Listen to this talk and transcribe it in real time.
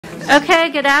Okay,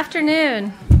 good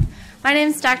afternoon. My name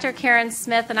is Dr. Karen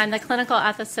Smith, and I'm the clinical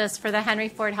ethicist for the Henry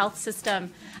Ford Health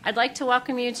System. I'd like to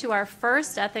welcome you to our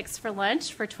first Ethics for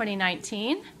Lunch for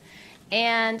 2019.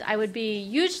 And I would be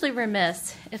hugely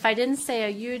remiss if I didn't say a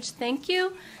huge thank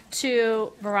you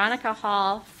to Veronica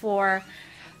Hall for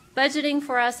budgeting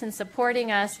for us and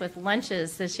supporting us with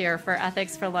lunches this year for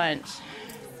Ethics for Lunch.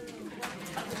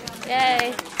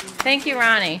 Yay. Thank you,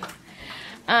 Ronnie.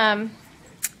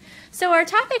 So our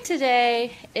topic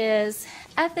today is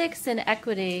ethics and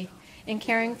equity in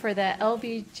caring for the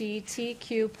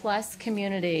LBGTQ plus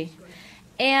community.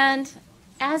 And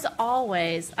as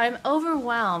always, I'm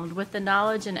overwhelmed with the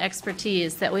knowledge and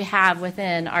expertise that we have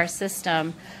within our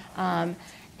system and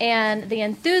the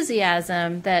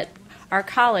enthusiasm that our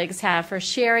colleagues have for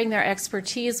sharing their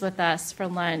expertise with us for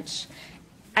lunch.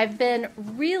 I've been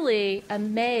really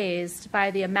amazed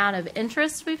by the amount of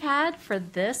interest we've had for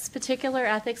this particular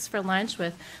Ethics for Lunch,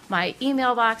 with my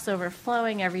email box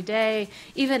overflowing every day,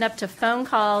 even up to phone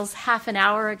calls half an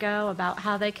hour ago about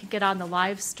how they could get on the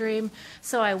live stream.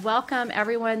 So I welcome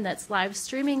everyone that's live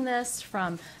streaming this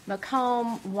from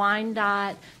Macomb,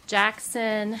 Wyandotte,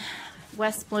 Jackson,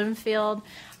 West Bloomfield,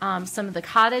 some of the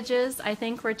cottages I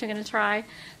think we're going to try.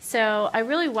 So I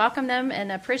really welcome them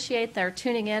and appreciate their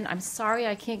tuning in. I'm sorry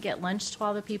I can't get lunch to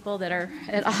all the people that are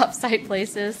at off-site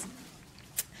places.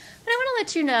 But I want to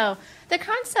let you know the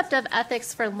concept of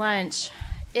Ethics for Lunch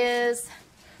is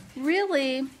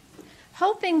really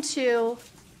hoping to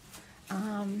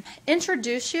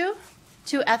introduce you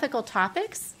to ethical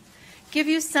topics, give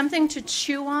you something to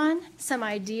chew on, some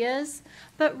ideas.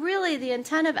 But really, the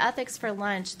intent of Ethics for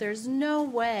Lunch, there's no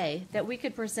way that we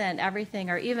could present everything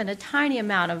or even a tiny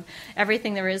amount of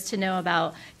everything there is to know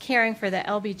about caring for the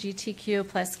LBGTQ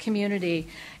plus community.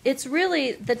 It's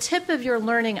really the tip of your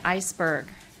learning iceberg.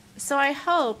 So I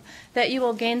hope that you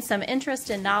will gain some interest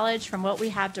and knowledge from what we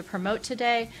have to promote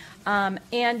today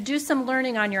and do some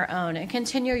learning on your own and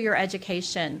continue your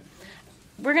education.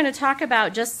 We're going to talk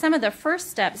about just some of the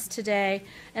first steps today,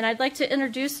 and I'd like to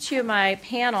introduce to you my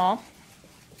panel.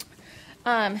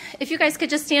 If you guys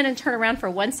could just stand and turn around for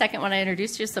 1 second when I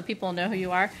introduce you so people know who you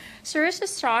are. Sharisha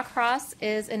Shawcross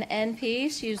is an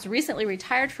NP. She's recently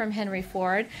retired from Henry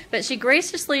Ford, but she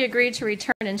graciously agreed to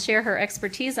return and share her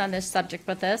expertise on this subject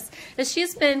with us, as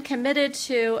she's been committed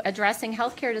to addressing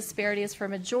healthcare disparities for a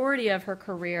majority of her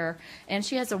career, and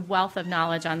she has a wealth of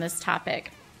knowledge on this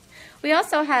topic. We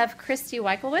also have Christy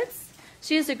Weikelwitz.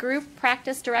 She is a group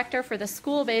practice director for the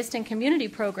school-based and community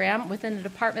program within the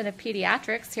Department of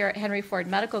Pediatrics here at Henry Ford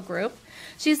Medical Group.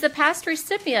 She's the past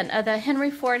recipient of the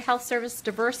Henry Ford Health Service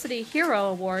Diversity Hero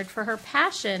Award for her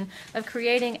passion of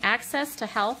creating access to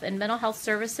health and mental health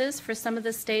services for some of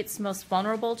the state's most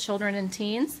vulnerable children and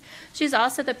teens. She's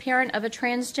also the parent of a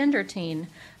transgender teen.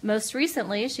 Most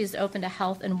recently, she's opened a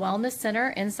health and wellness center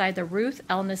inside the Ruth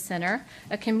Illness Center,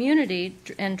 a community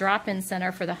and drop-in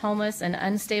center for the homeless and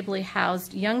unstably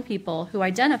housed young people who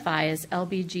identify as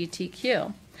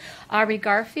LBGTQ. Aubrey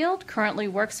Garfield currently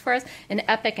works for us in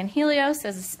Epic and Helios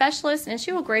as a specialist, and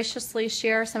she will graciously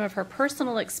share some of her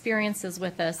personal experiences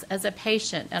with us as a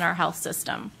patient in our health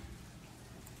system.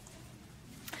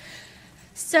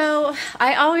 So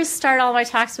I always start all my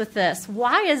talks with this.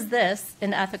 Why is this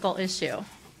an ethical issue?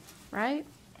 Right?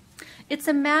 It's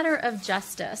a matter of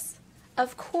justice.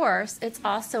 Of course, it's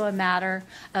also a matter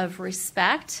of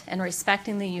respect and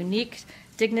respecting the unique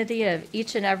dignity of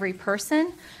each and every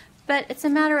person, but it's a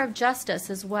matter of justice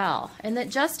as well, and that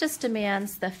justice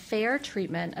demands the fair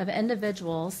treatment of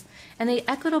individuals and the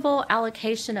equitable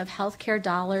allocation of healthcare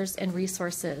dollars and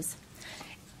resources.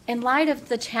 In light of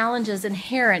the challenges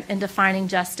inherent in defining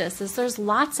justice, as there's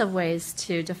lots of ways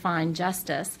to define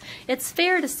justice, it's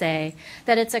fair to say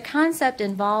that it's a concept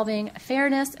involving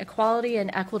fairness, equality,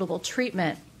 and equitable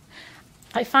treatment.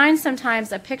 I find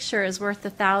sometimes a picture is worth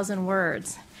 1,000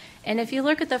 words. And if you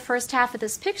look at the first half of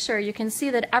this picture, you can see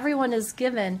that everyone is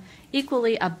given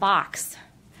equally a box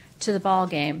to the ball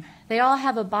game. They all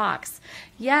have a box,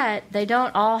 yet they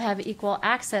don't all have equal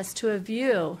access to a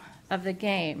view of the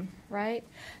game, right?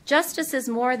 Justice is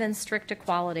more than strict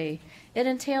equality. It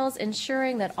entails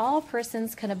ensuring that all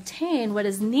persons can obtain what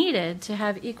is needed to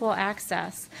have equal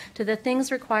access to the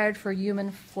things required for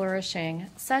human flourishing,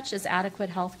 such as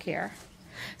adequate health care.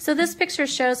 So this picture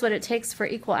shows what it takes for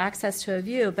equal access to a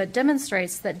view, but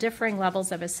demonstrates that differing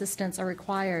levels of assistance are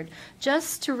required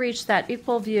just to reach that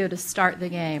equal view to start the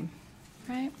game,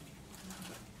 right?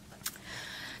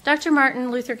 Dr.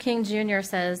 Martin Luther King Jr.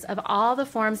 says, of all the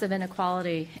forms of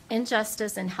inequality,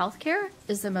 injustice in healthcare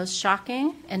is the most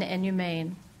shocking and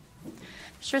inhumane.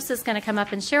 Trish is going to come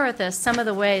up and share with us some of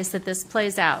the ways that this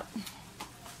plays out.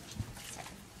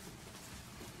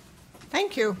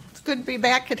 Thank you. It's good to be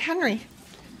back at Henry,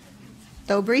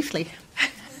 though briefly.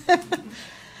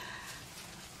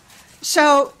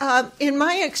 So, in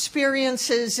my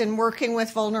experiences in working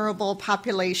with vulnerable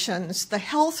populations, the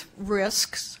health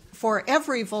risks for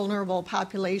every vulnerable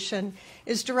population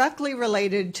is directly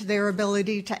related to their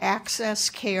ability to access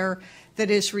care that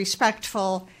is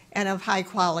respectful and of high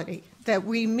quality, that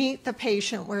we meet the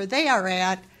patient where they are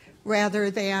at rather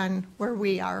than where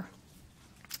we are.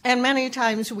 And many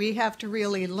times we have to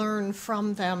really learn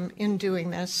from them in doing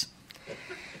this.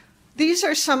 These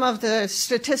are some of the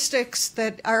statistics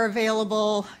that are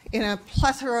available in a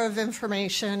plethora of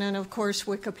information, and of course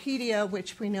Wikipedia,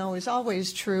 which we know is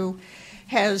always true,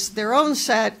 has their own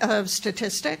set of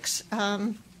statistics.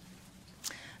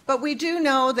 But we do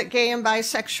know that gay and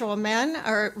bisexual men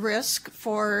are at risk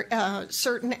for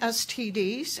certain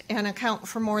STDs and account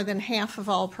for more than half of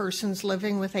all persons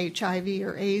living with HIV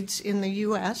or AIDS in the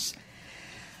U.S.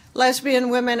 Lesbian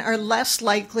women are less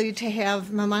likely to have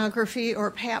mammography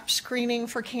or Pap screening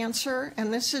for cancer,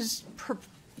 and this is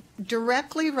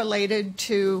directly related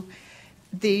to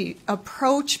the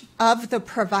approach of the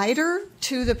provider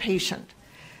to the patient.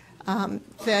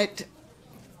 That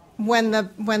when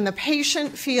the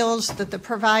patient feels that the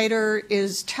provider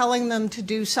is telling them to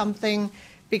do something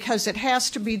because it has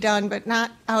to be done, but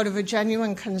not out of a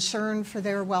genuine concern for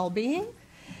their well-being,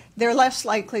 they're less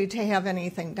likely to have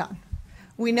anything done.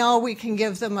 We know we can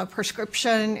give them a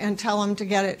prescription and tell them to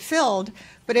get it filled,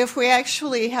 but if we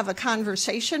actually have a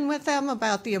conversation with them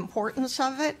about the importance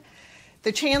of it,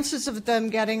 the chances of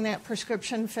them getting that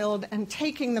prescription filled and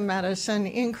taking the medicine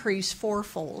increase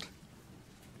fourfold.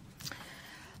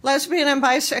 Lesbian and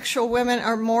bisexual women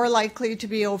are more likely to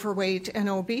be overweight and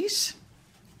obese.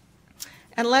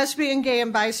 And lesbian, gay,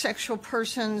 and bisexual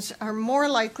persons are more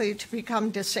likely to become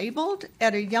disabled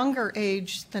at a younger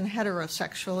age than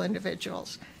heterosexual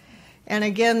individuals. And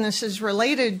again, this is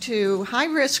related to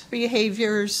high-risk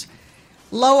behaviors,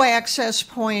 low access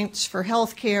points for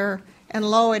health care, and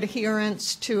low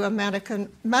adherence to a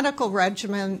medical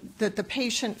regimen that the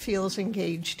patient feels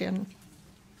engaged in.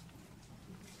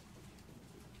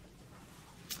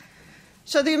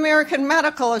 So the American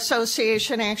Medical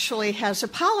Association actually has a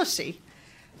policy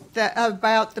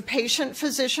about the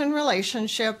patient-physician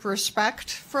relationship,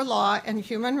 respect for law and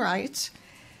human rights.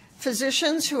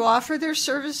 Physicians who offer their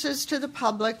services to the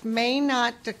public may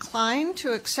not decline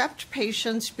to accept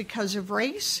patients because of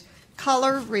race,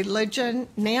 color, religion,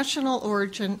 national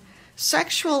origin,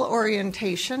 sexual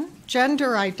orientation,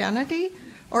 gender identity,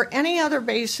 or any other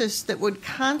basis that would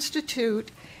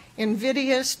constitute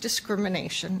invidious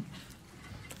discrimination.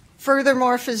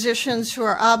 Furthermore, physicians who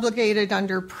are obligated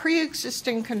under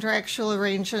pre-existing contractual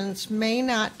arrangements may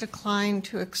not decline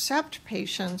to accept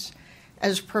patients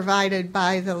as provided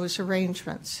by those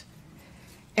arrangements.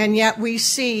 And yet we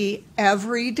see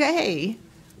every day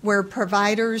where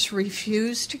providers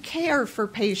refuse to care for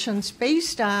patients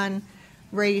based on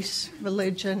race,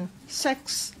 religion,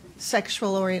 sex,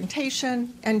 sexual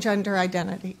orientation, and gender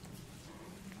identity.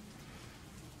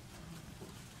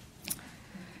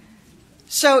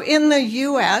 So in the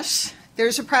U.S.,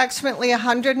 there's approximately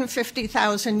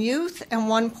 150,000 youth and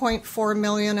 1.4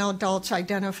 million adults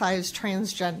identify as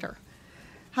transgender.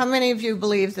 How many of you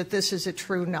believe that this is a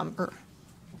true number?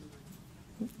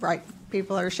 Right,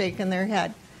 people are shaking their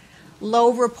head.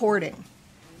 Low reporting.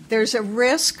 There's a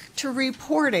risk to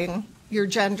reporting your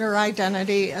gender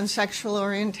identity and sexual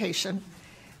orientation.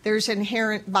 There's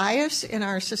inherent bias in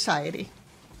our society,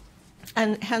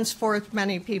 and henceforth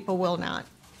many people will not.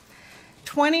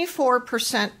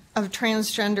 24% of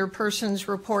transgender persons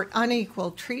report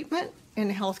unequal treatment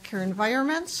in healthcare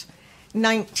environments.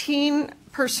 19%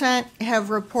 have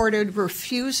reported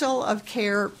refusal of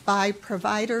care by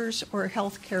providers or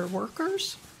healthcare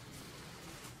workers.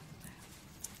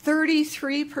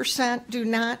 33% do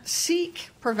not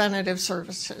seek preventative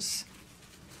services.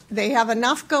 They have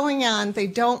enough going on. They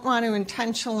don't want to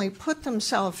intentionally put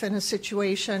themselves in a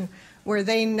situation where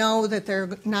they know that they're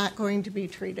not going to be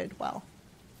treated well.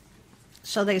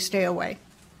 So they stay away.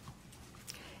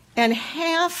 And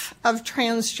half of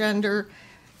transgender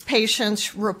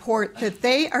patients report that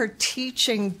they are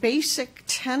teaching basic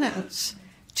tenets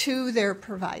to their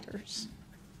providers.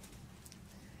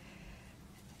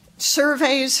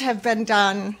 Surveys have been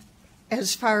done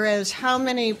as far as how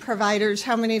many providers,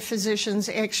 how many physicians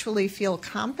actually feel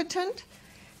competent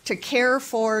to care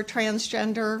for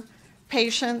transgender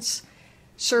patients.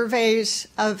 Surveys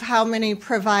of how many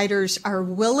providers are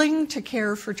willing to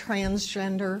care for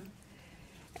transgender.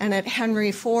 And at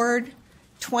Henry Ford,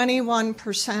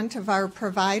 21% of our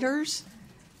providers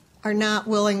are not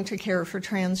willing to care for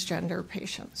transgender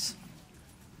patients.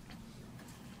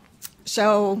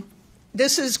 So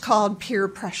this is called peer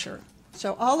pressure.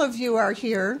 So all of you are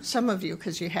here, some of you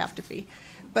because you have to be,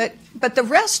 but the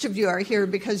rest of you are here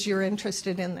because you're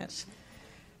interested in this.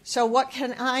 So what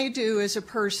can I do as a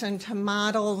person to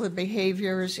model the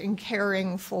behaviors in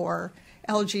caring for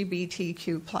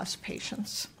LGBTQ plus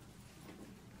patients?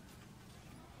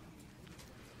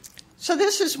 So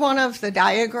this is one of the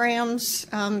diagrams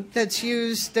that's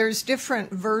used. There's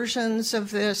different versions of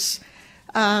this.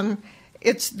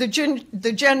 It's the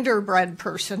gender-bred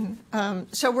person.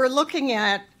 So we're looking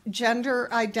at gender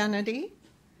identity,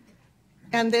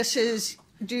 and this is,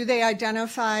 do they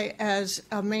identify as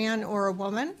a man or a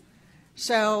woman?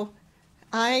 So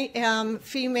I am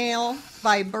female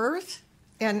by birth,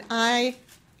 and I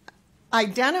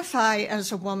identify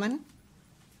as a woman,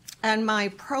 and my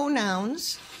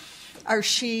pronouns are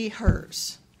she,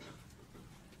 hers.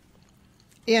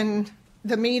 In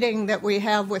the meeting that we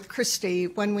have with Christy,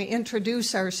 when we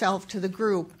introduce ourselves to the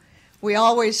group, we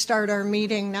always start our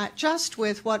meeting not just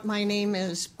with what my name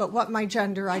is, but what my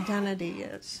gender identity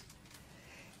is.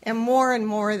 And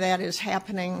more that is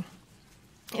happening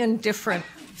in different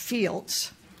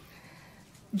fields.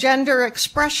 Gender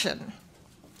expression.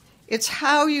 It's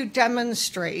how you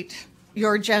demonstrate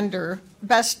your gender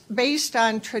based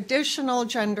on traditional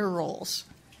gender roles.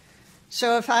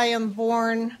 So if I am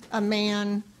born a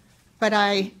man, but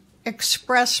I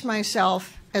express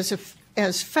myself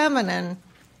as feminine,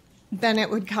 then it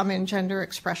would come in gender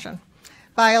expression.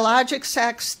 Biologic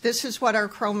sex, this is what our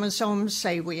chromosomes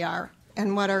say we are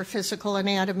and what our physical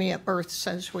anatomy at birth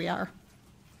says we are.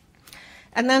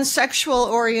 And then sexual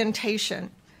orientation.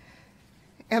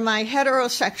 Am I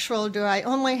heterosexual? Do I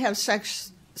only have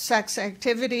sex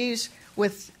activities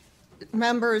with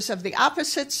members of the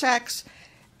opposite sex?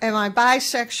 Am I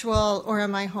bisexual or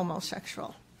am I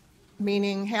homosexual?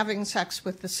 Meaning having sex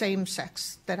with the same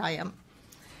sex that I am.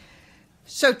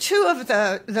 So two of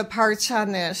the parts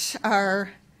on this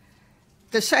are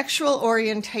the sexual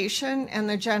orientation and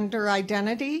the gender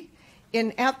identity.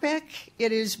 In EPIC,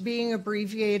 it is being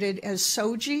abbreviated as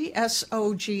SOGI,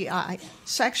 S-O-G-I,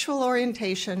 sexual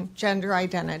orientation, gender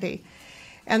identity.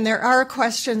 And there are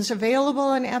questions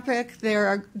available in EPIC.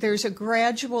 There's a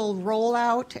gradual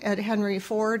rollout at Henry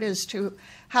Ford as to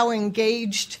how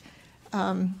engaged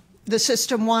the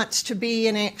system wants to be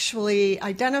in actually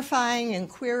identifying and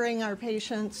querying our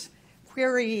patients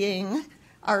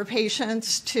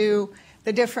to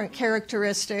the different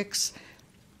characteristics.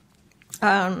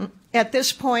 At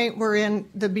this point, we're in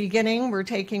the beginning. We're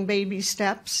taking baby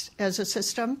steps as a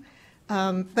system.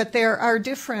 But there are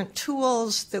different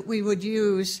tools that we would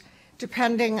use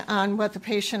depending on what the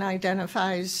patient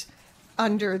identifies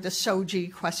under the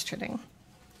SOGI questioning.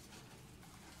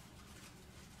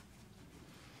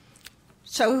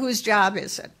 So whose job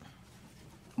is it?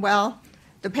 Well,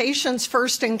 the patient's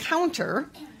first encounter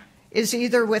is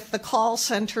either with the call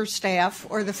center staff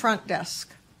or the front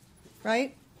desk,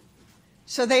 right?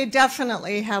 So they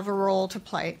definitely have a role to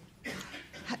play.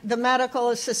 The medical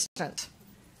assistant,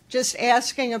 just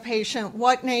asking a patient,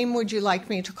 what name would you like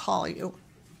me to call you?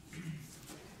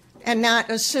 And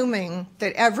not assuming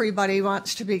that everybody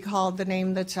wants to be called the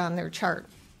name that's on their chart.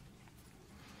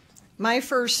 My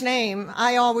first name,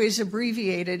 I always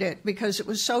abbreviated it because it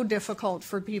was so difficult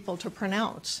for people to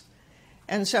pronounce.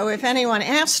 And so if anyone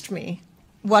asked me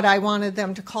what I wanted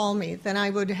them to call me, then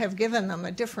I would have given them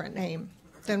a different name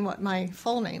than what my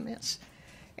full name is.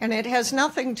 And it has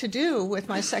nothing to do with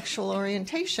my sexual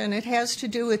orientation. It has to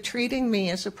do with treating me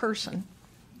as a person.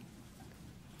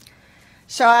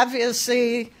 So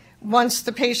obviously, once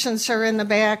the patients are in the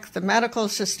back, the medical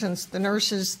assistants, the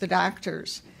nurses, the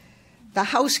doctors, the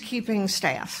housekeeping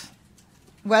staff,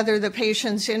 whether the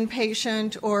patient's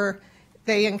inpatient or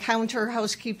they encounter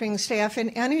housekeeping staff in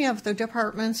any of the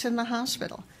departments in the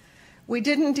hospital. We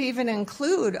didn't even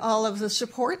include all of the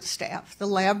support staff, the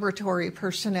laboratory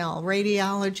personnel,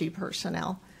 radiology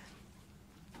personnel,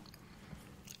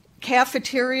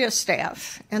 cafeteria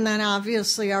staff, and then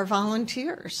obviously our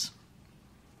volunteers.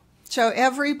 So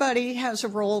everybody has a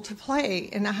role to play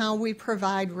in how we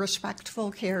provide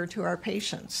respectful care to our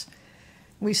patients.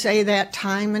 We say that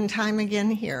time and time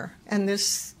again here, and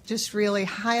this just really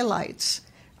highlights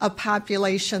a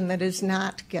population that is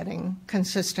not getting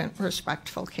consistent,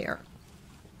 respectful care.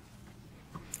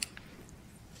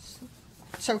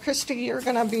 So, Christy, you're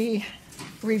going to be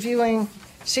reviewing.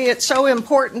 See, it's so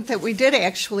important that we did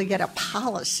actually get a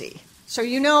policy. So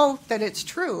you know that it's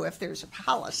true if there's a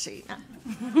policy.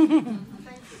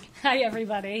 Hi,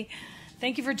 everybody.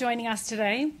 Thank you for joining us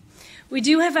today. We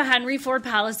do have a Henry Ford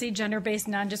policy, gender-based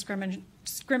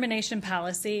non-discrimination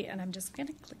policy, and I'm just going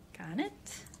to click on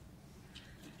it.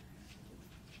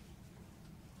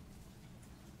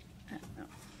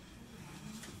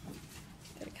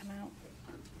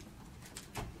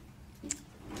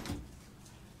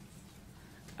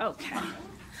 Okay.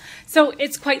 So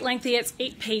it's quite lengthy. It's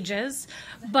 8 pages.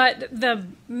 But the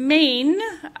main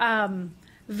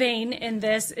vein in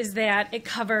this is that it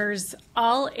covers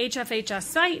all HFHS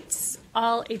sites,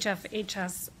 all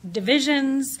HFHS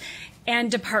divisions, and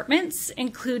departments,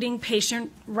 including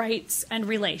patient rights and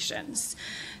relations.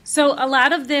 So a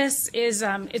lot of this is,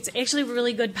 it's actually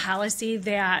really good policy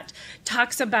that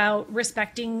talks about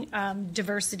respecting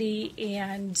diversity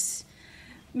and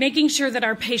making sure that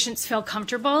our patients feel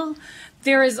comfortable.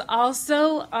 There is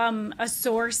also a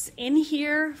source in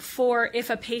here for if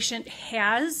a patient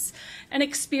has an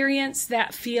experience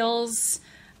that feels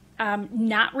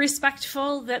not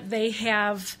respectful, that they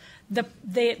have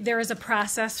there is a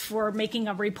process for making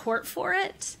a report for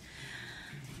it.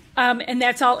 And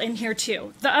that's all in here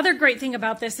too. The other great thing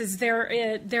about this is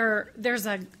there's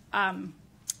a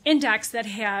index that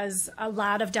has a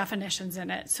lot of definitions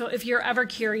in it. So if you're ever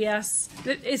curious,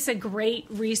 it's a great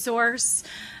resource,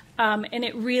 and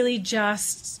it really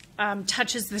just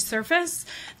touches the surface.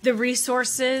 The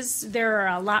resources, there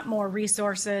are a lot more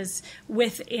resources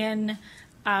within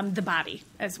the body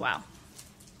as well.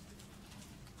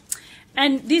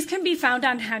 And these can be found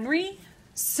on Henry,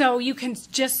 so you can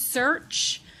just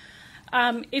search.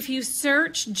 If you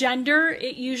search gender,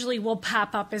 it usually will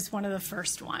pop up as one of the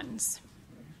first ones.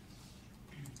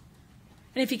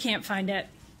 And if you can't find it,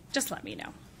 just let me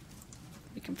know.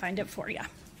 We can find it for you.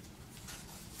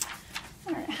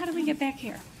 All right, how do we get back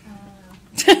here?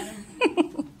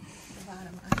 The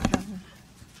bottom icon,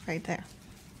 right there.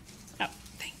 Oh,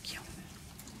 thank you.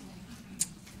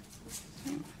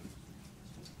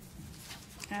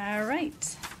 All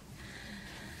right.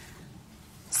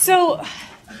 So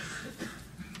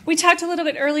we talked a little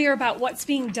bit earlier about what's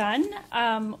being done.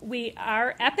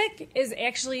 Our EPIC is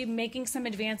actually making some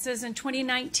advances in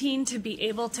 2019 to be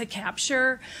able to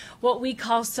capture what we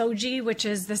call SOGI, which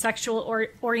is the sexual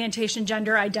orientation,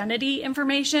 gender identity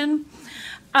information.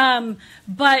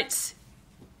 But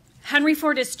Henry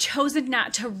Ford has chosen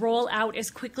not to roll out as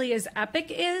quickly as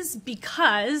EPIC is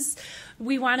because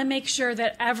we want to make sure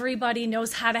that everybody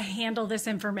knows how to handle this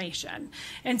information.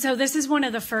 And so this is one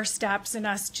of the first steps in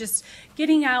us just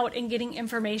getting out and getting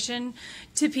information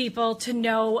to people to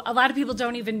know. A lot of people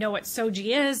don't even know what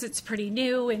SOGI is. It's pretty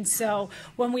new. And so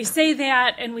when we say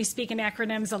that and we speak in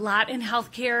acronyms a lot in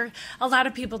healthcare, a lot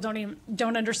of people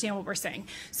don't understand what we're saying.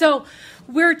 So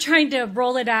we're trying to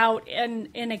roll it out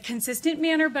in a consistent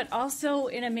manner, but also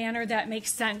in a manner that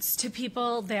makes sense to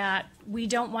people, that we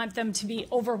don't want them to be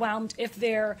overwhelmed if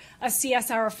they're a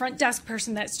CSR, a front desk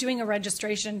person that's doing a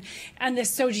registration, and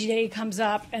this SOGI day comes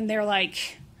up and they're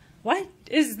like, what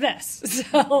is this?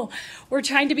 So we're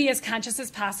trying to be as conscious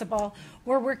as possible.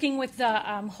 We're working with the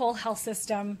whole health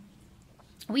system.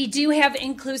 We do have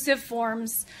inclusive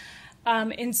forms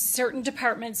in certain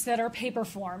departments that are paper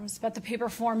forms, but the paper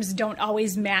forms don't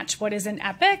always match what is in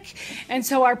EPIC. And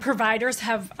so our providers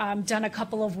have done a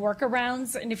couple of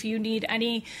workarounds. And if you need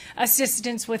any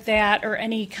assistance with that or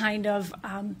any kind of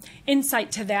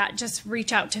insight to that, just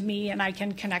reach out to me and I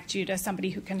can connect you to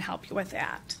somebody who can help you with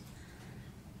that.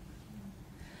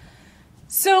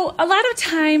 So a lot of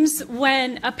times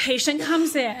when a patient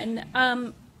comes in,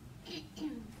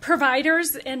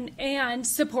 providers and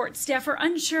support staff are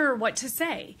unsure what to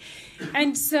say.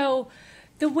 And so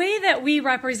the way that we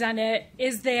represent it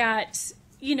is that,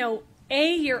 you know,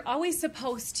 you're always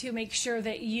supposed to make sure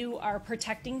that you are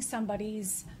protecting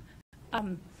somebody's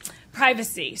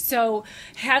privacy. So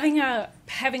having a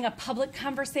public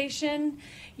conversation,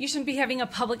 you shouldn't be having a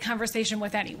public conversation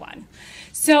with anyone.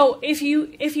 So if you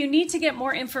need to get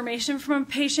more information from a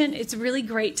patient, it's really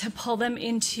great to pull them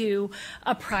into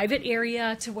a private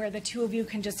area to where the two of you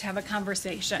can just have a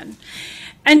conversation.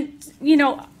 And, you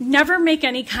know, never make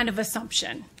any kind of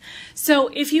assumption. So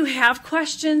if you have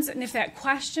questions, and if that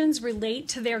questions relate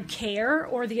to their care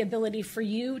or the ability for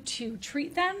you to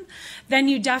treat them, then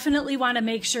you definitely want to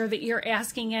make sure that you're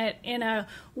asking it in a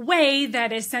way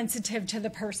that is sensitive to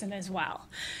the person as well.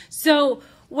 So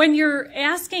when you're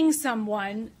asking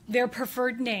someone their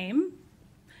preferred name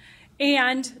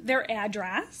and their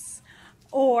address,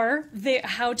 or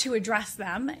how to address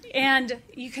them. And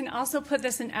you can also put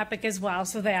this in EPIC as well,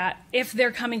 so that if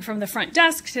they're coming from the front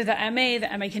desk to the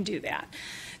MA can do that.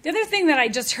 The other thing that I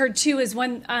just heard too is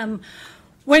when someone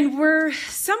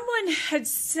had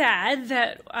said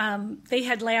that they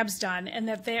had labs done and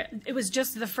that it was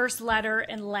just the first letter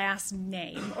and last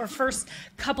name, or first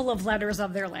couple of letters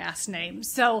of their last name.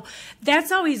 So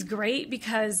that's always great,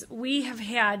 because we have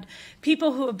had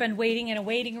people who have been waiting in a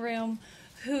waiting room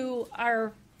who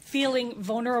are feeling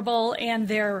vulnerable and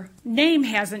their name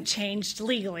hasn't changed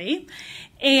legally,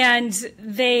 and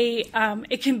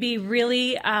it can be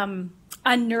really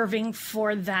unnerving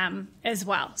for them as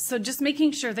well. So just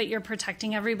making sure that you're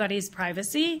protecting everybody's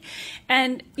privacy,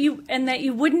 and that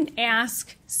you wouldn't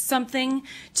ask something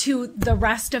to the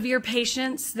rest of your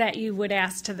patients that you would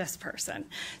ask to this person.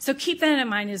 So keep that in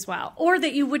mind as well, or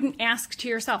that you wouldn't ask to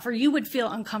yourself, or you would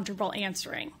feel uncomfortable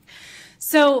answering.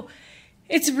 So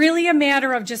it's really a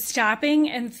matter of just stopping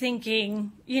and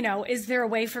thinking, is there a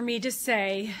way for me to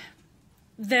say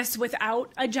this without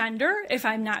a gender if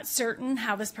I'm not certain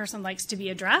how this person likes to be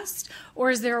addressed?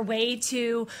 Or is there a way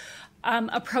to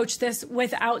approach this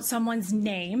without someone's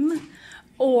name?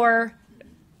 Or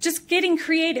just getting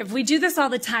creative. We do this all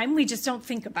the time, we just don't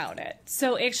think about it.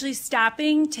 So actually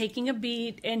stopping, taking a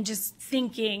beat, and just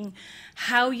thinking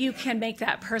how you can make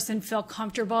that person feel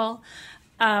comfortable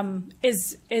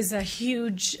is a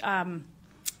huge,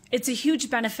 it's a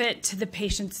huge benefit to the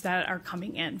patients that are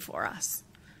coming in for us.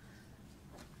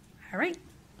 All right.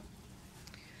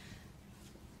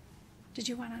 Did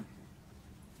you want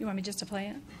me just to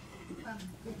play it?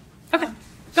 Okay,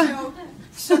 go ahead.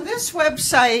 So this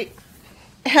website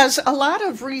has a lot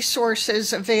of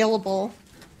resources available.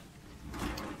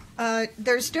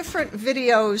 There's different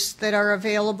videos that are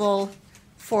available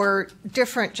for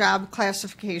different job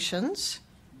classifications.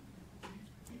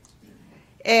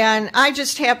 And I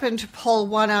just happened to pull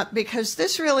one up because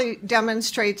this really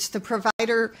demonstrates the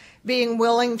provider being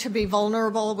willing to be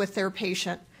vulnerable with their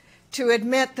patient, to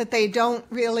admit that they don't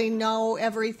really know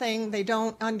everything, they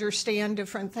don't understand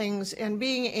different things, and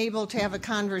being able to have a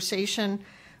conversation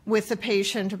with the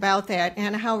patient about that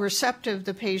and how receptive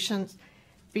the patient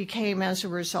became as a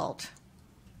result.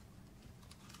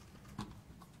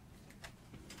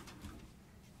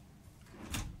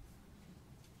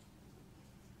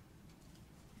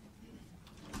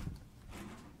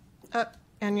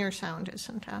 And your sound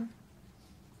isn't on.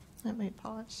 Let me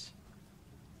pause.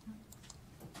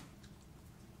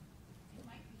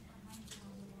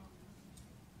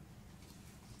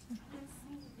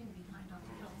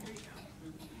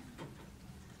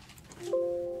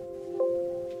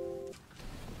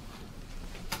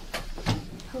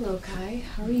 Hello, Kai.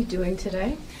 How are you doing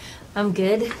today? I'm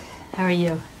good. How are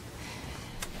you?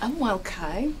 I'm well,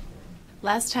 Kai.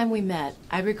 Last time we met,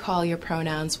 I recall your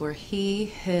pronouns were he,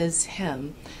 his,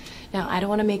 him. Now, I don't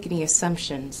want to make any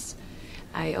assumptions.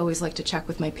 I always like to check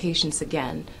with my patients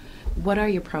again. What are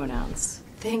your pronouns?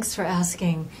 Thanks for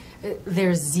asking.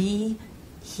 There's Z,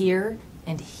 here,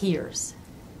 and here's.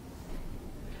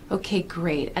 Okay,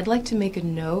 great. I'd like to make a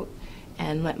note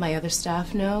and let my other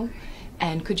staff know.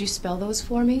 And could you spell those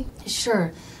for me?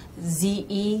 Sure.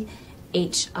 Z-E-H-I-R-H-I-R-S.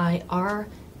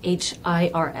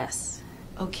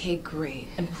 Okay, great.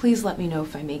 And please let me know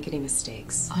if I make any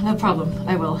mistakes. Oh, no problem.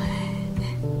 I will.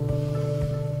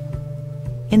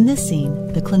 In this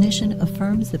scene, the clinician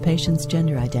affirms the patient's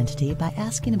gender identity by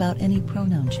asking about any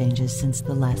pronoun changes since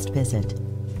the last visit.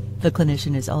 The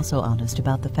clinician is also honest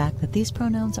about the fact that these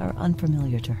pronouns are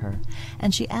unfamiliar to her,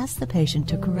 and she asks the patient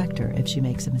to correct her if she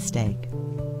makes a mistake.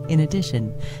 In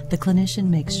addition, the clinician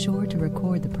makes sure to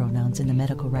record the pronouns in the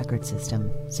medical record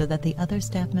system so that the other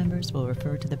staff members will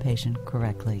refer to the patient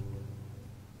correctly.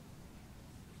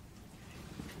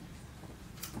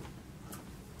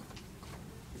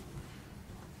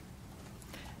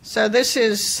 So this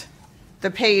is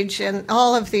the page, and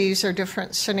all of these are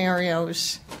different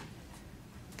scenarios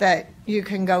that you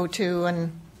can go to,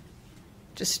 and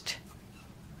just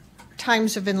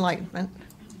times of enlightenment.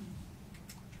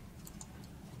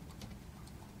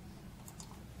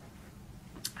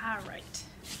 All right.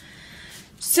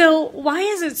 So why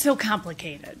is it so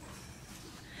complicated?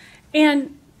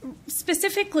 And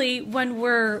specifically when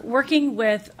we're working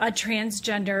with a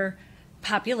transgender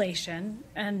population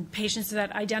and patients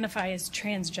that identify as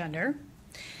transgender,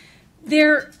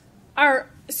 there are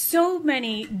so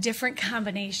many different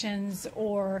combinations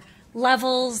or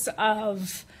levels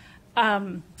of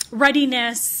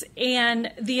readiness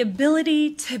and the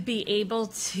ability to be able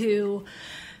to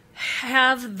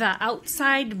have the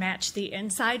outside match the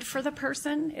inside for the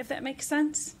person, if that makes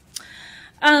sense.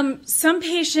 Some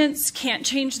patients can't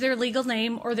change their legal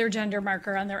name or their gender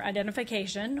marker on their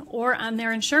identification or on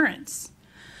their insurance.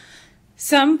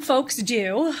 Some folks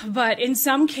do, but in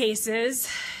some cases,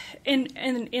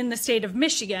 in the state of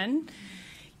Michigan,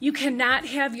 you cannot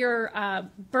have your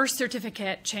birth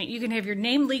certificate changed. You can have your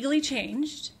name legally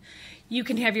changed. You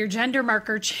can have your gender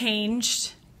marker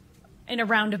changed in a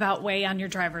roundabout way on your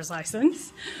driver's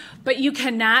license, but you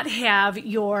cannot have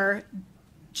your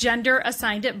gender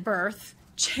assigned at birth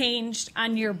changed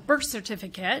on your birth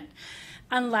certificate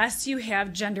unless you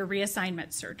have gender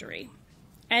reassignment surgery.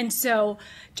 And so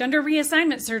gender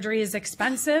reassignment surgery is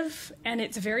expensive and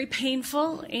it's very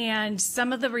painful, and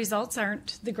some of the results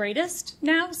aren't the greatest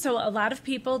now. So a lot of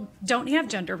people don't have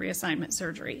gender reassignment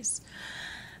surgeries.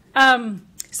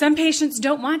 Some patients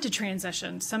don't want to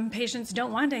transition. Some patients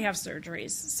don't want to have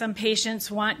surgeries. Some patients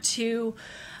want to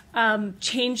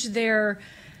change their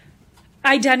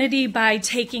identity by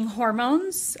taking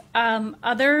hormones.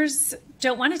 Others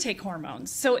don't want to take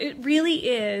hormones. So it really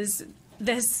is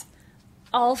this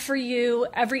all for you.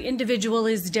 Every individual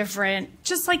is different,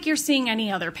 just like you're seeing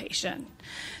any other patient.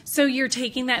 So you're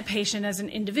taking that patient as an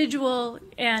individual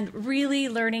and really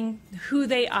learning who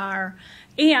they are.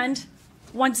 And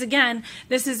once again,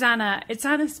 this is it's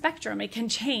on a spectrum. It can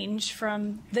change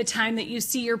from the time that you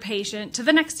see your patient to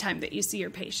the next time that you see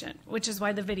your patient, which is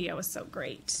why the video is so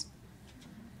great.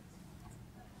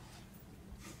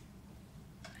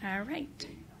 All right.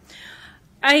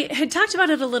 I had talked about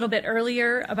it a little bit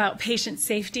earlier about patient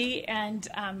safety and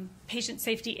patient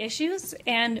safety issues,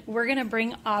 and we're going to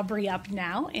bring Aubrey up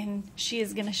now, and she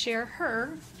is going to share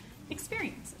her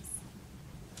experiences.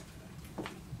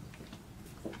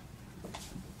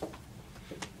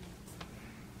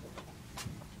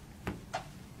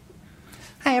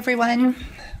 Hi, everyone.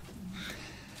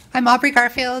 I'm Aubrey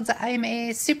Garfield. I'm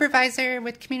a supervisor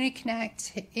with Community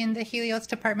Connect in the Helios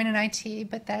department in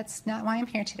IT, but that's not why I'm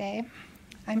here today.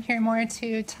 I'm here more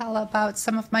to tell about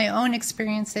some of my own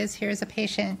experiences here as a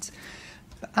patient.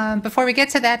 Before we get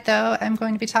to that, though, I'm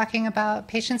going to be talking about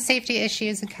patient safety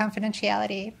issues and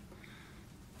confidentiality.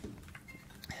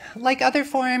 Like other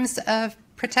forms of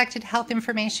protected health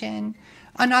information,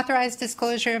 unauthorized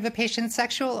disclosure of a patient's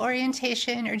sexual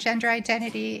orientation or gender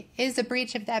identity is a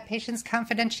breach of that patient's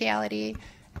confidentiality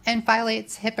and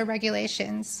violates HIPAA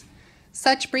regulations.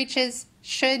 Such breaches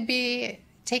should be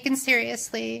taken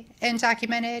seriously and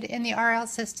documented in the RL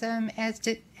system as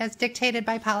dictated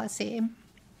by policy.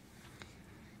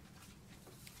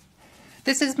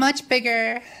 This is much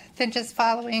bigger than just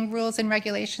following rules and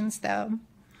regulations, though.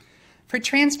 For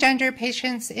transgender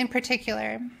patients in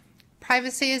particular,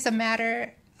 privacy is a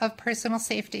matter of personal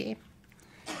safety.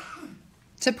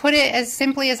 To put it as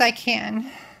simply as I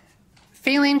can,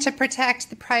 failing to protect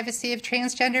the privacy of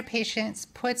transgender patients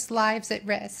puts lives at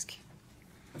risk.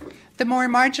 The more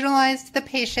marginalized the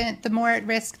patient, the more at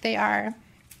risk they are.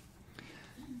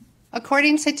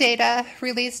 According to data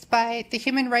released by the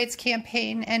Human Rights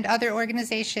Campaign and other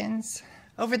organizations,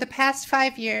 over the past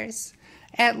 5 years,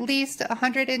 at least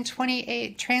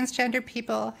 128 transgender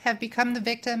people have become the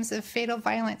victims of fatal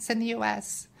violence in the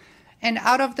U.S. And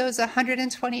out of those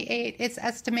 128, it's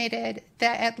estimated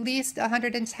that at least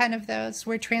 110 of those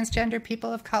were transgender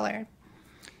people of color.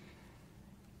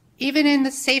 Even in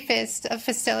the safest of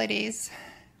facilities,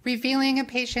 revealing a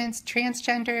patient's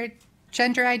transgender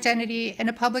gender identity in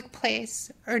a public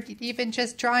place, or even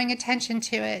just drawing attention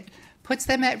to it, puts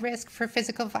them at risk for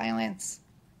physical violence.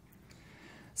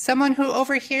 Someone who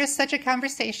overhears such a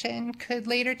conversation could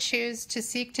later choose to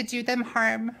seek to do them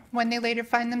harm when they later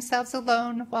find themselves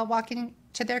alone while walking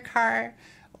to their car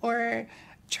or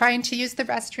trying to use the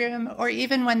restroom, or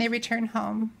even when they return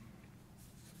home.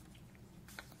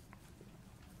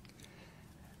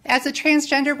 As a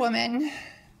transgender woman,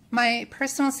 my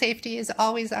personal safety is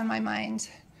always on my mind.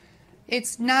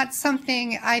 It's not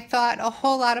something I thought a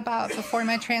whole lot about before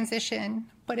my transition,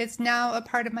 but it's now a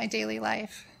part of my daily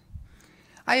life.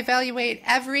 I evaluate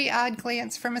every odd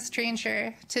glance from a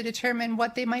stranger to determine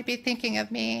what they might be thinking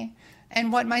of me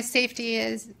and what my safety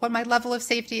is, what my level of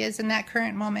safety is in that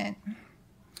current moment.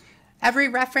 Every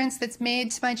reference that's made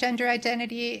to my gender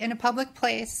identity in a public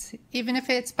place, even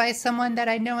if it's by someone that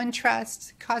I know and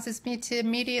trust, causes me to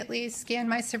immediately scan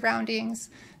my surroundings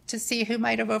to see who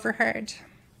might have overheard.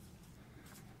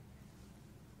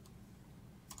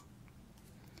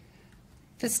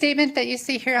 The statement that you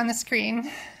see here on the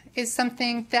screen is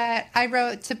something that I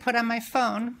wrote to put on my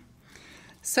phone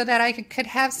so that I could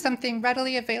have something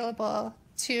readily available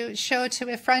to show to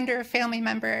a friend or a family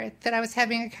member that I was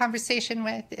having a conversation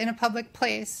with in a public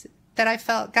place that I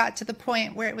felt got to the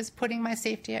point where it was putting my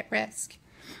safety at risk.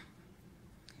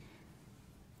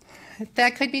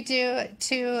 That could be due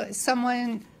to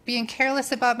someone being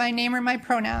careless about my name or my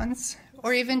pronouns,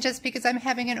 or even just because I'm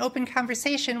having an open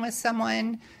conversation with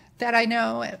someone that I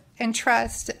know and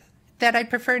trust that I'd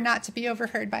prefer not to be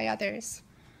overheard by others.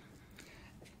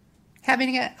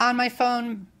 Having it on my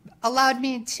phone allowed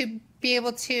me to be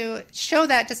able to show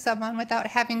that to someone without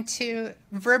having to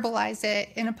verbalize it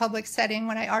in a public setting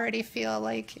when I already feel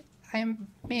like I'm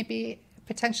maybe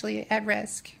potentially at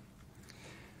risk.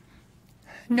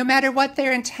 No matter what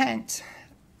their intent,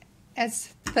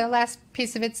 as the last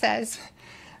piece of it says,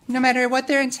 no matter what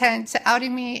their intent,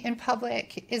 outing me in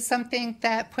public is something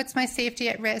that puts my safety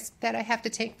at risk that I have to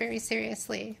take very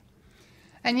seriously.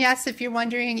 And yes, if you're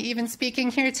wondering, even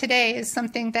speaking here today is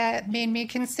something that made me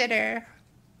consider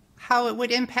how it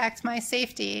would impact my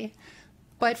safety.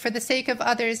 But for the sake of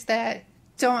others that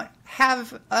don't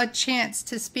have a chance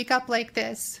to speak up like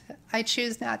this, I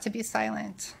choose not to be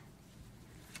silent.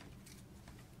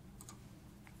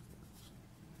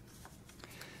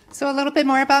 So a little bit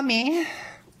more about me.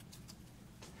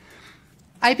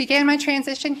 I began my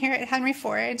transition here at Henry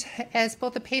Ford as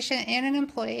both a patient and an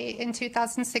employee in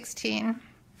 2016,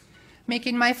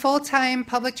 making my full-time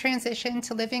public transition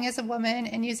to living as a woman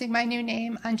and using my new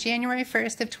name on January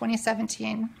 1st of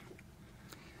 2017.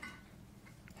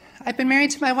 I've been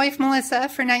married to my wife, Melissa,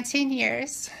 for 19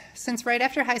 years, since right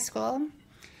after high school.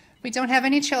 We don't have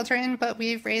any children, but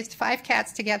we've raised 5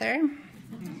 cats together.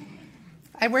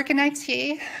 I work in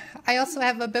IT. I also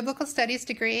have a biblical studies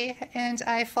degree, and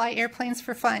I fly airplanes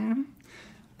for fun.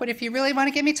 But if you really want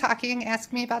to get me talking,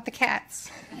 ask me about the cats.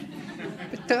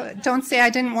 But don't say I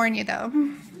didn't warn you, though.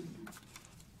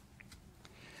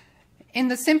 In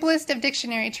the simplest of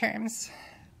dictionary terms,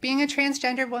 being a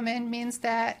transgender woman means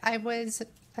that I was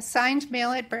assigned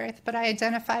male at birth, but I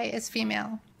identify as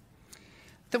female.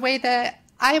 The way that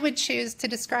I would choose to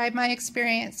describe my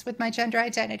experience with my gender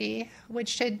identity, which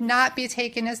should not be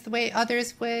taken as the way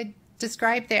others would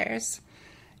describe theirs,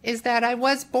 is that I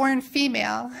was born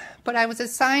female, but I was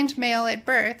assigned male at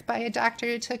birth by a doctor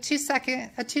who took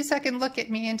a two-second look at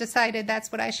me and decided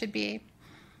that's what I should be.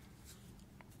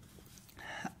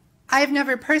 I've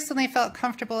never personally felt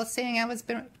comfortable saying I was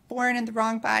born in the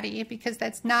wrong body because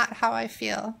that's not how I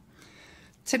feel.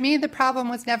 To me, the problem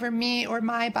was never me or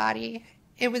my body.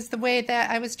 It was the way that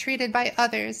I was treated by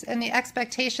others and the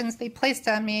expectations they placed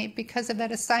on me because of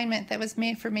that assignment that was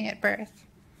made for me at birth.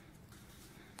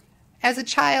 As a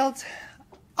child,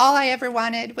 all I ever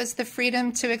wanted was the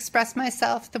freedom to express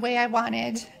myself the way I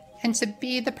wanted and to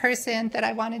be the person that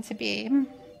I wanted to be.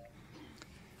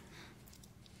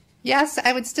 Yes,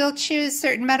 I would still choose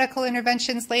certain medical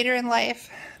interventions later in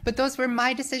life, but those were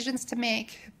my decisions to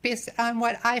make based on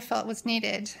what I felt was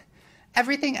needed.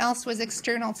 Everything else was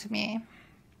external to me.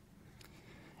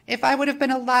 If I would have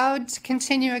been allowed to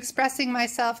continue expressing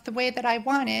myself the way that I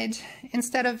wanted,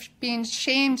 instead of being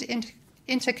shamed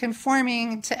into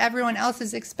conforming to everyone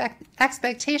else's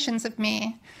expectations of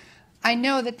me, I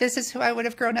know that this is who I would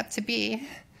have grown up to be.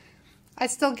 I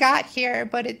still got here,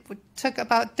 but it took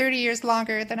about 30 years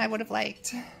longer than I would have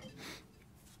liked.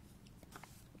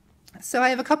 So I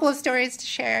have a couple of stories to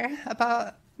share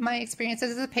about my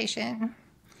experiences as a patient.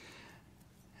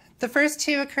 The first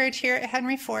 2 occurred here at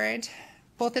Henry Ford,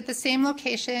 both at the same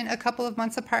location a couple of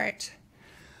months apart.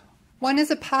 One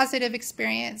is a positive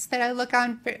experience that I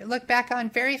look back on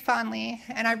very fondly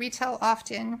and I retell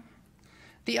often.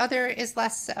 The other is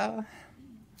less so.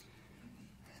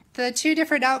 The 2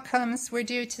 different outcomes were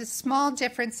due to small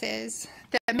differences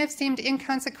that may have seemed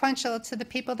inconsequential to the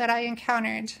people that I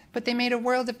encountered, but they made a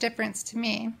world of difference to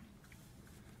me.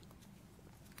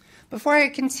 Before I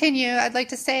continue, I'd like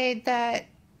to say that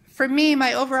for me,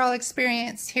 my overall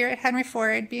experience here at Henry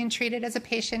Ford being treated as a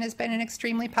patient has been an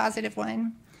extremely positive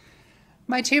one.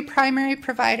 My 2 primary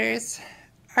providers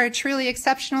are truly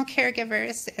exceptional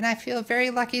caregivers, and I feel very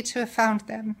lucky to have found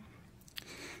them.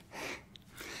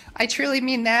 I truly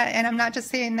mean that, and I'm not just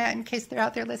saying that in case they're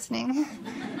out there listening.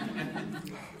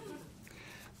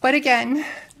 But again,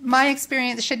 my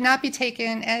experience should not be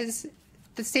taken as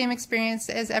the same experience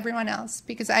as everyone else,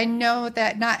 because I know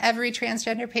that not every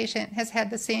transgender patient has had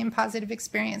the same positive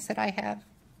experience that I have.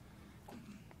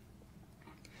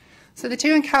 So the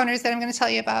 2 encounters that I'm going to tell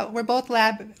you about were both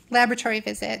laboratory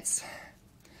visits.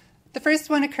 The first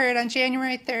one occurred on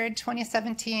January 3rd,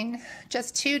 2017,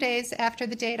 just 2 days after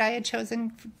the date I had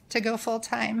chosen to go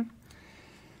full-time.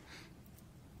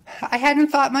 I hadn't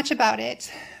thought much about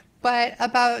it, but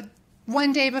about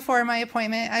 1 day before my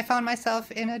appointment, I found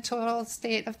myself in a total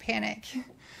state of panic.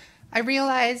 I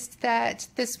realized that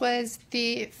this was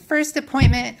the first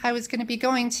appointment I was going to be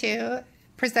going to,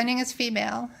 presenting as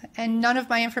female, and none of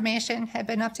my information had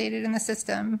been updated in the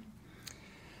system.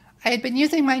 I had been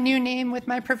using my new name with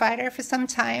my provider for some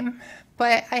time,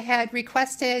 but I had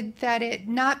requested that it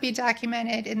not be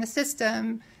documented in the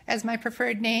system as my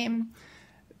preferred name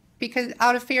because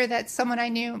out of fear that someone I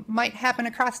knew might happen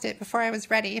across it before I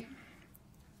was ready.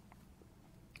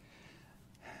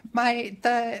 My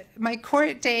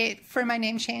court date for my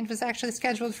name change was actually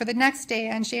scheduled for the next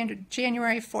day on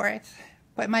January 4th,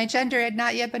 but my gender had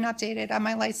not yet been updated on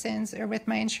my license or with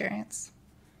my insurance.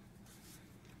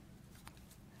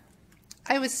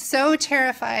 I was so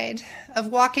terrified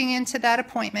of walking into that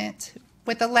appointment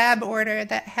with a lab order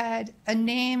that had a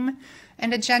name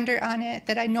and a gender on it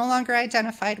that I no longer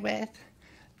identified with,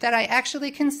 that I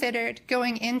actually considered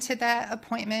going into that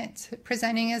appointment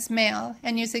presenting as male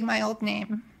and using my old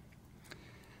name.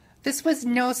 This was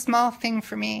no small thing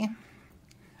for me.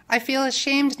 I feel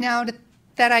ashamed now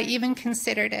that I even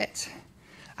considered it.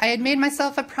 I had made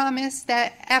myself a promise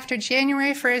that after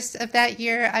January 1st of that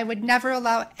year, I would never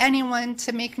allow anyone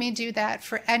to make me do that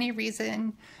for any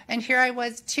reason. And here I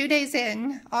was 2 days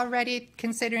in, already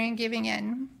considering giving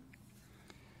in.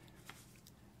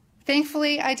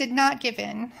 Thankfully, I did not give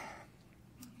in.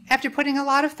 After putting a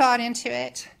lot of thought into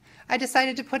it, I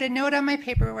decided to put a note on my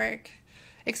paperwork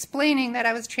explaining that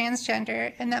I was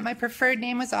transgender and that my preferred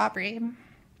name was Aubrey.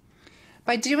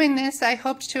 By doing this, I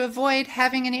hoped to avoid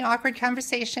having any awkward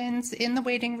conversations in the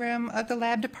waiting room of the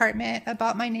lab department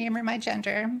about my name or my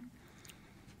gender.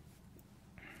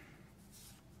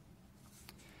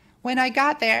 When I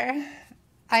got there,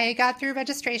 I got through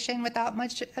registration without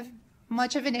much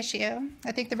of an issue.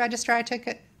 I think the registrar took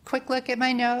a quick look at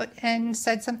my note and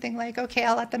said something like, okay,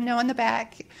 I'll let them know in the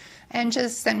back, and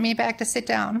just sent me back to sit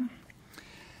down.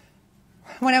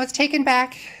 When I was taken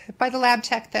back by the lab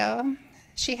tech, though,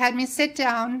 she had me sit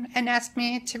down and asked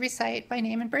me to recite my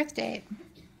name and birth date.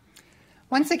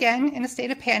 Once again, in a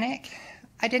state of panic,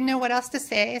 I didn't know what else to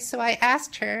say, so I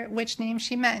asked her which name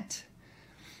she meant.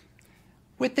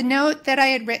 With the note that I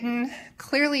had written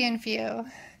clearly in view,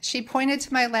 she pointed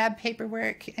to my lab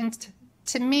paperwork, and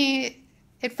to me,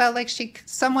 it felt like she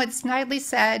somewhat snidely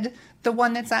said, the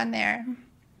one that's on there.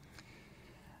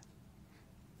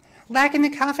 Lacking the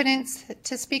confidence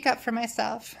to speak up for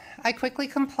myself, I quickly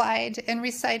complied and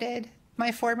recited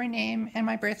my former name and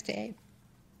my birth date.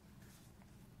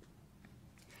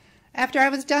 After I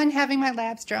was done having my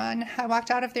labs drawn, I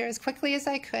walked out of there as quickly as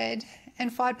I could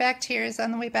and fought back tears on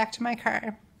the way back to my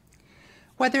car.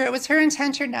 Whether it was her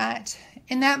intent or not,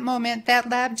 in that moment, that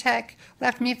lab tech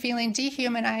left me feeling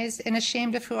dehumanized and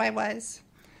ashamed of who I was.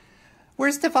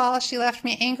 Worst of all, she left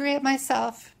me angry at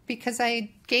myself because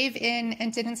I gave in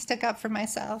and didn't stick up for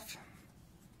myself.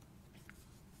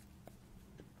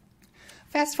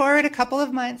 Fast forward a couple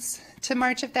of months to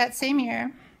March of that same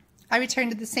year, I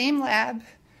returned to the same lab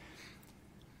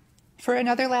for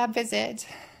another lab visit.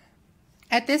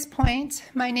 At this point,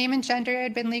 my name and gender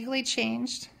had been legally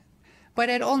changed, but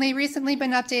had only recently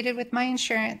been updated with my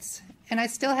insurance, and I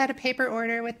still had a paper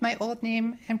order with my old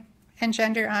name and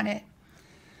gender on it.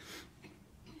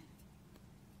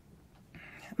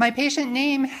 My patient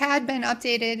name had been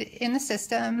updated in the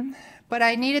system, but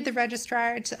I needed the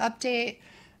registrar to update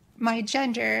my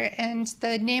gender and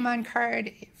the name on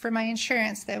card for my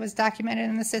insurance that was documented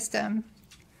in the system.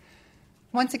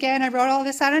 Once again, I wrote all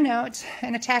this on a note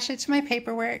and attached it to my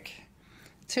paperwork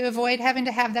to avoid having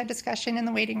to have that discussion in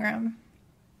the waiting room.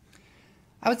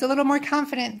 I was a little more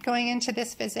confident going into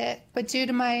this visit, but due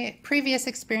to my previous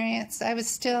experience, I was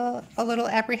still a little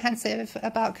apprehensive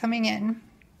about coming in.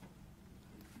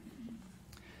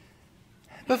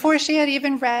 Before she had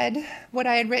even read what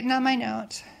I had written on my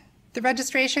note, the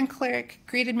registration clerk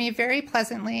greeted me very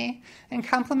pleasantly and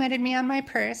complimented me on my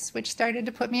purse, which started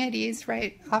to put me at ease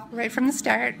right from the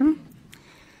start.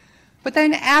 But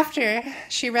then after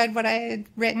she read what I had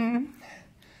written,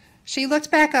 she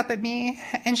looked back up at me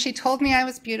and she told me I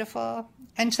was beautiful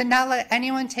and to not let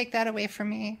anyone take that away from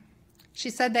me. She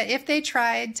said that if they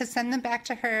tried, to send them back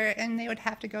to her and they would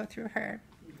have to go through her.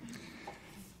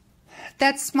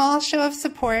 That small show of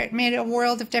support made a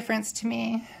world of difference to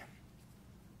me.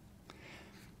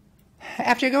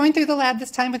 After going through the lab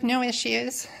this time with no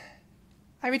issues,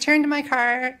 I returned to my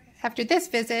car after this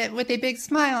visit with a big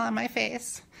smile on my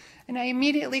face, and I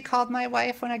immediately called my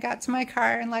wife when I got to my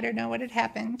car and let her know what had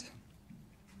happened.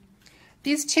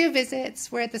 These two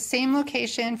visits were at the same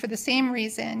location for the same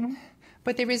reason,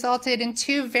 but they resulted in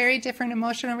two very different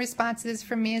emotional responses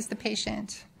from me as the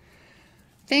patient.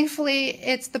 Thankfully,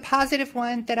 it's the positive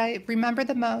one that I remember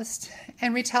the most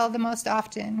and retell the most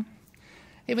often.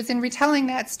 It was in retelling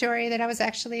that story that I was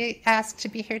actually asked to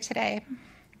be here today.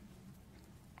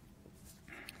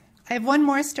 I have one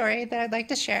more story that I'd like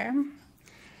to share.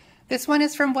 This one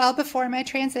is from well before my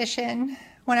transition,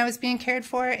 when I was being cared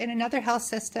for in another health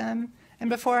system and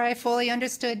before I fully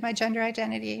understood my gender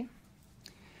identity.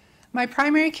 My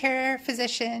primary care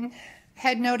physician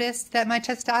had noticed that my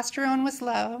testosterone was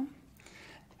low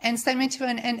and sent me to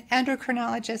an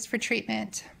endocrinologist for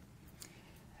treatment.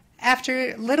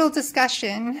 After little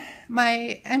discussion,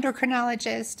 my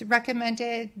endocrinologist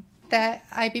recommended that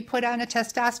I be put on a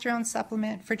testosterone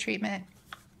supplement for treatment.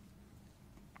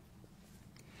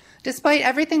 Despite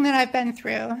everything that I've been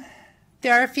through,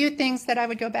 there are a few things that I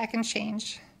would go back and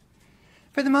change.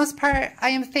 For the most part, I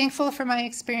am thankful for my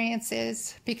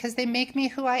experiences because they make me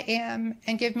who I am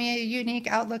and give me a unique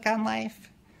outlook on life.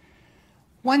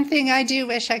 One thing I do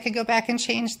wish I could go back and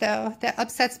change, though, that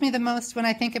upsets me the most when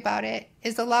I think about it,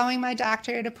 is allowing my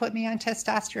doctor to put me on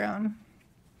testosterone.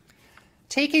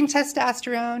 Taking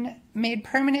testosterone made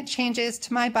permanent changes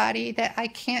to my body that I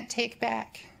can't take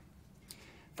back.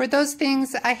 For those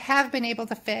things I have been able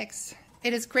to fix,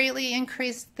 it has greatly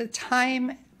increased the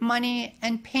time, money,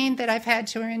 and pain that I've had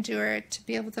to endure to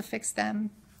be able to fix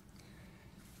them.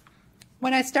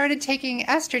 When I started taking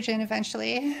estrogen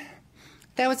eventually,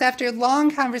 that was after long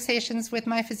conversations with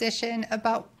my physician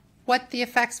about what the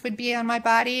effects would be on my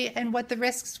body and what the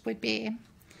risks would be.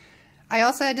 I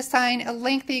also had to sign a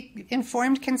lengthy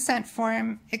informed consent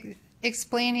form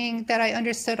explaining that I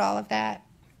understood all of that.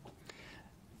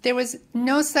 There was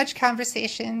no such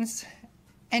conversations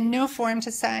and no form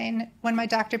to sign when my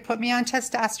doctor put me on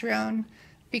testosterone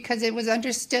because it was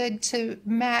understood to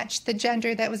match the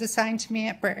gender that was assigned to me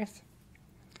at birth.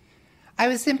 I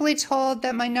was simply told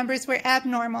that my numbers were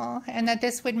abnormal and that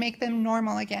this would make them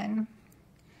normal again.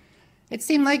 It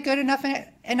seemed like good enough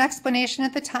an explanation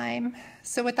at the time,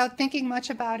 so without thinking much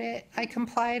about it, I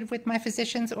complied with my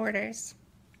physician's orders.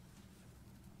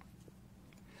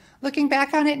 Looking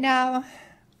back on it now,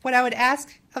 what I would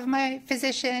ask of my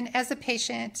physician as a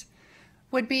patient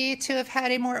would be to have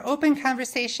had a more open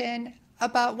conversation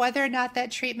about whether or not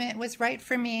that treatment was right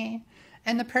for me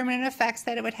and the permanent effects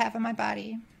that it would have on my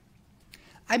body.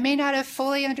 I may not have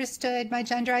fully understood my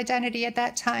gender identity at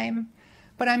that time,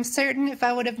 but I'm certain if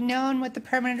I would have known what the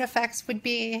permanent effects would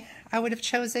be, I would have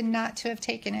chosen not to have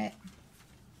taken it.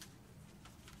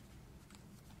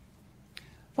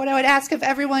 What I would ask of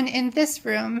everyone in this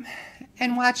room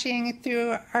and watching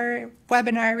through our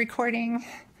webinar recording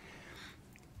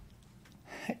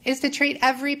is to treat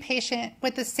every patient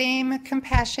with the same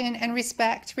compassion and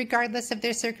respect, regardless of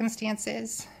their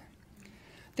circumstances.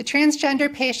 The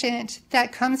transgender patient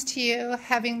that comes to you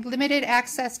having limited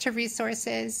access to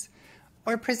resources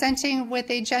or presenting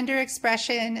with a gender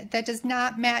expression that does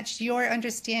not match your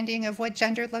understanding of what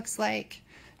gender looks like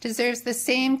deserves the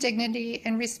same dignity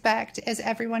and respect as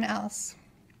everyone else.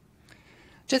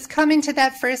 Just coming to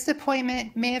that first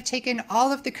appointment may have taken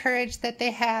all of the courage that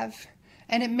they have,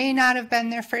 and it may not have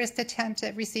been their first attempt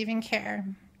at receiving care.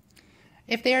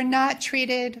 If they are not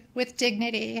treated with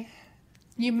dignity,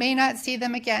 you may not see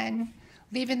them again,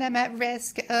 leaving them at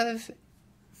risk of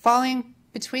falling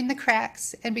between the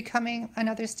cracks and becoming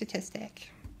another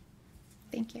statistic.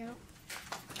 Thank you.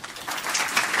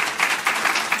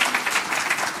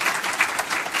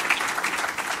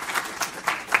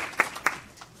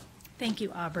 Thank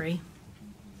you, Aubrey.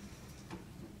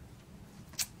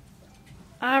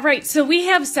 All right, so we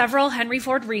have several Henry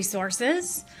Ford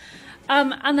resources.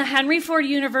 On the Henry Ford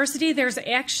University, there's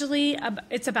actually,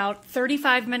 it's about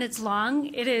 35 minutes long.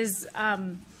 It is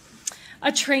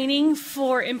a training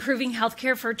for improving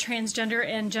healthcare for transgender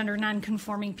and gender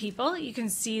nonconforming people. You can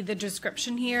see the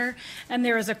description here, and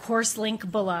there is a course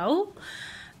link below.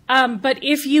 But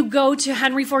if you go to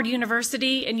Henry Ford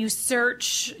University and you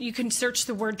can search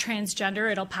the word transgender,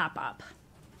 it'll pop up.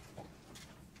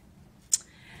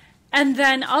 And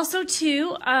then also,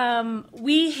 too,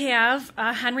 we have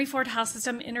a Henry Ford Health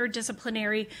System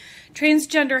Interdisciplinary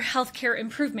Transgender Healthcare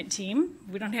Improvement Team.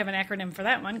 We don't have an acronym for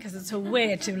that one because it's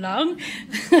way too long.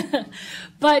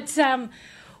 But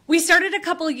we started a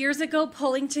couple of years ago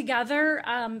pulling together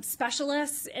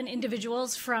specialists and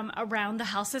individuals from around the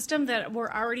health system that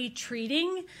were already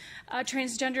treating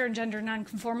transgender and gender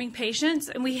nonconforming patients.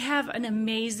 And we have an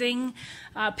amazing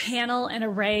panel and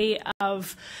array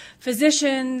of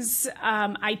physicians,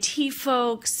 IT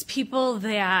folks, people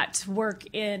that work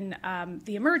in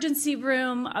the emergency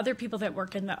room, other people that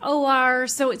work in the OR.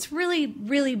 So it's really,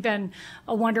 really been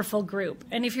a wonderful group.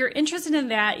 And if you're interested in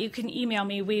that, you can email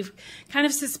me. We've kind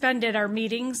of suspended our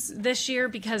meetings this year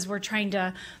because we're trying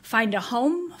to find a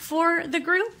home for the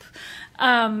group.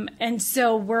 And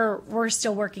so we're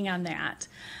still working on that.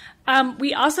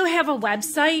 We also have a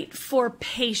website for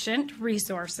patient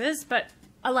resources, but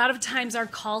a lot of times our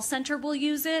call center will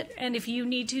use it. And if you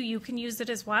need to, you can use it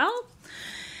as well.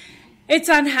 It's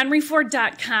on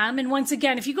henryford.com. And once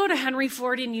again, if you go to Henry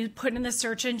Ford and you put in the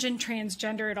search engine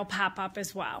transgender, it'll pop up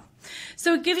as well.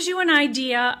 So it gives you an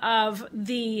idea of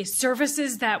the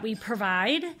services that we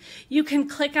provide. You can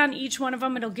click on each one of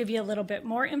them. It'll give you a little bit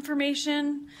more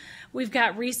information. We've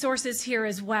got resources here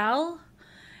as well.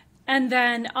 And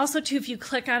then also, too, if you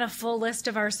click on a full list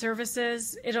of our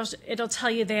services, it'll tell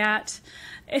you that.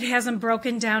 It has them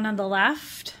broken down on the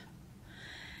left.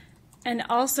 And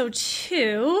also,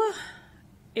 too,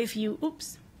 if you,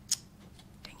 oops,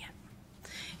 dang it.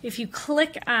 If you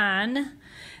click on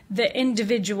the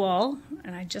individual,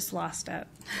 and I just lost it.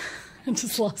 I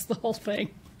just lost the whole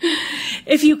thing.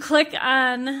 If you click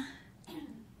on,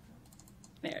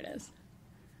 there it is.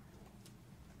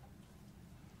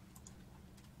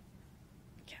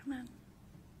 Come on.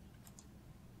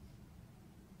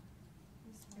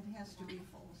 It has to be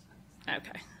full size.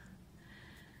 Okay.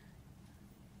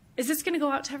 Is this going to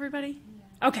go out to everybody?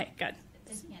 Yeah. Okay, good.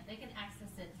 They can access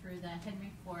it through the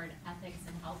Henry Ford Ethics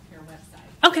and Healthcare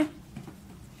website. Okay.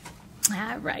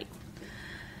 All right.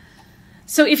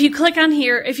 So if you click on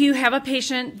here, if you have a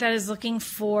patient that is looking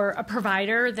for a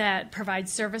provider that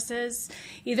provides services,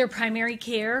 either primary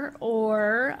care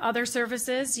or other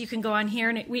services, you can go on here,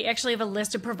 and we actually have a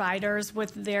list of providers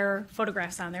with their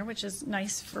photographs on there, which is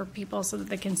nice for people so that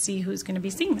they can see who's going to be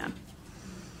seeing them.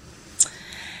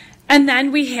 And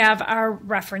then we have our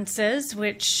references,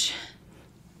 which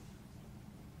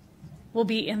will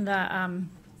be in the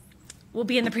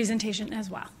presentation as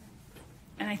well.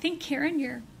 And I think, Karen,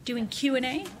 you're doing Q&A.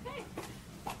 Okay.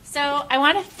 So I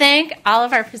want to thank all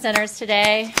of our presenters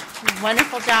today.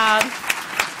 Wonderful job.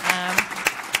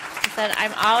 I said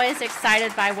I'm always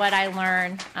excited by what I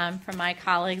learn from my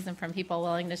colleagues and from people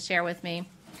willing to share with me.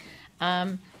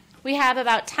 We have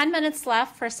about 10 minutes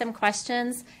left for some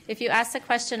questions. If you ask a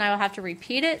question, I will have to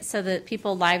repeat it so that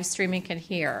people live streaming can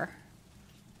hear.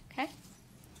 Okay?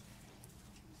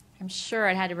 I'm sure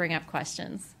I had to bring up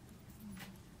questions.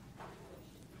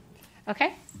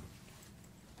 Okay?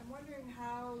 I'm wondering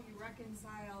how you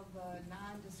reconcile the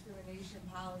non-discrimination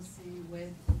policy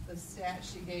with the stat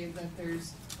she gave that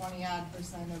there's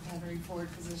 20-odd% of Henry Ford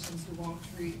physicians who won't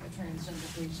treat a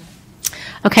transgender patient.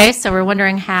 Okay, so we're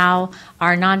wondering how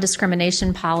our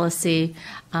non-discrimination policy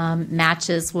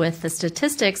matches with the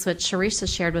statistics which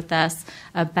Sharisha shared with us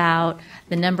about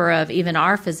the number of even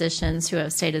our physicians who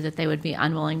have stated that they would be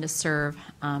unwilling to serve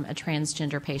a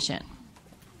transgender patient.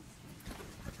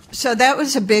 So that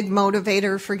was a big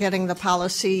motivator for getting the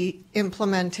policy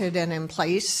implemented and in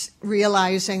place,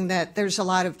 realizing that there's a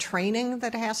lot of training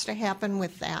that has to happen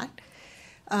with that.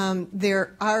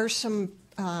 There are some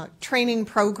training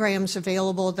programs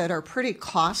available that are pretty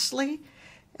costly,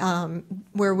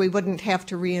 where we wouldn't have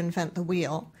to reinvent the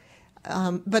wheel.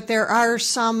 But there are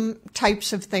some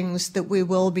types of things that we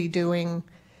will be doing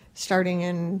starting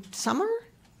in summer,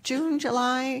 June,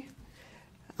 July.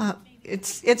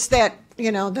 It's that,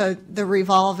 the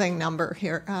revolving number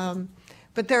here.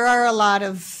 But there are a lot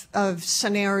of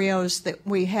scenarios that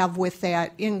we have with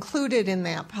that. Included in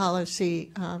that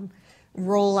policy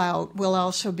rollout will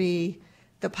also be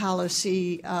the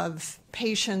policy of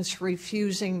patients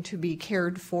refusing to be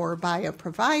cared for by a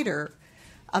provider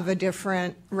of a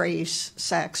different race,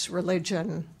 sex,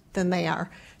 religion than they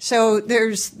are. So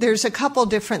there's a couple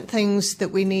different things that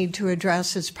we need to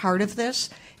address as part of this,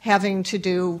 having to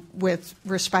do with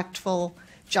respectful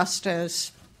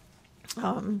justice,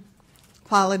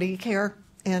 quality care,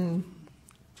 and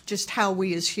just how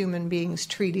we as human beings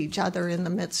treat each other in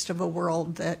the midst of a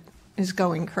world that is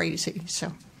going crazy.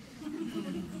 So,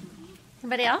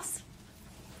 anybody else?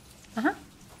 I had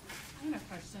a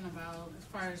question about, as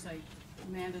far as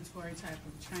mandatory type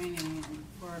of training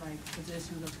for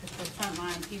physicians or for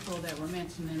frontline people that were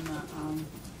mentioned in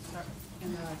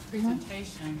the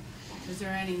presentation. Is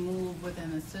there any move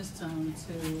within the system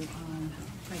to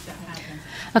make that happen?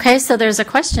 Okay, so there's a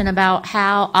question about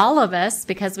how all of us,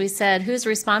 because we said who's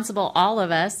responsible, all of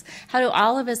us, how do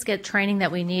all of us get training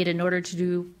that we need in order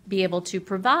to be able to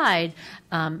provide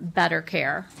better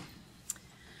care?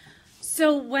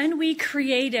 So when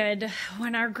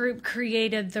our group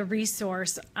created the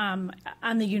resource on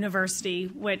the university,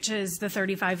 which is the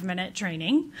 35-minute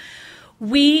training,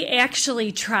 we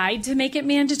actually tried to make it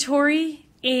mandatory,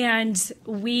 and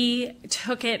we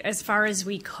took it as far as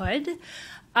we could.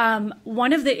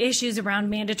 One of the issues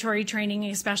around mandatory training,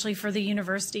 especially for the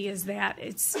university, is that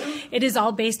it is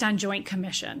all based on Joint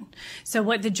Commission. So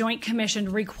what the Joint Commission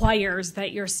requires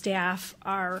that your staff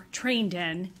are trained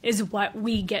in is what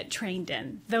we get trained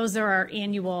in. Those are our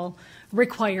annual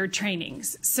required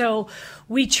trainings. So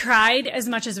we tried as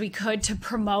much as we could to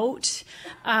promote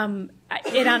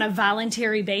it on a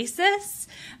voluntary basis.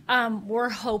 We're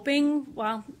hoping,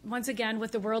 well, once again,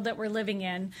 with the world that we're living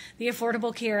in, the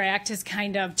Affordable Care Act is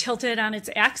kind of tilted on its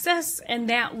axis, and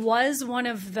that was one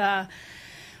of the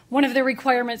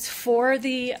requirements for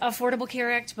the Affordable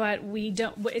Care Act, but we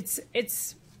don't.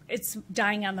 It's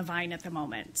dying on the vine at the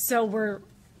moment. So we're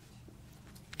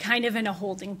kind of in a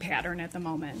holding pattern at the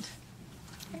moment.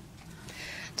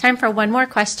 Time for one more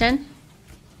question.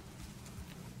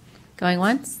 Going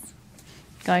once?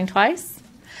 Going twice?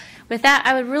 With that,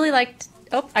 I would really like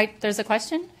to, there's a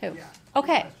question? Who? Yeah,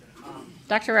 okay.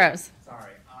 Dr. Rose.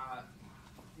 Sorry.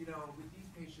 With these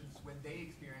patients, when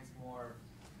they experience more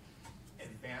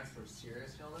advanced or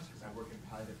serious illness, because I work in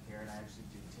palliative care and I actually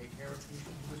do take care of a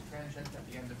patient who was transgender at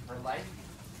the end of her life.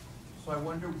 So I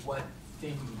wonder what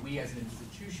things we as an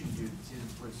institution do, since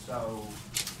we're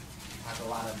have a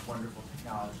lot of wonderful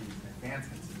technologies and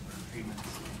advancements in our treatments.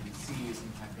 And we see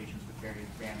sometimes patients with very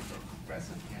advanced or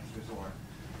progressive cancers or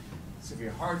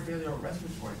severe heart failure or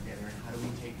respiratory failure, and how do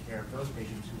we take care of those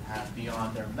patients who have,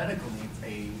 beyond their medical needs,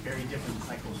 a very different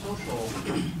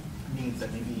psychosocial needs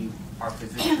that maybe our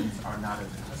physicians are not as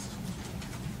accustomed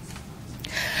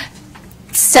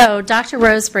to? So Dr.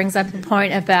 Rose brings up the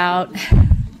point about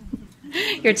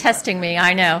you're testing me,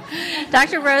 I know.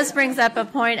 Dr. Rose brings up a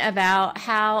point about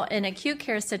how in acute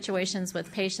care situations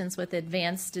with patients with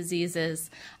advanced diseases,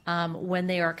 when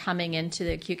they are coming into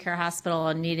the acute care hospital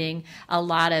and needing a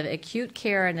lot of acute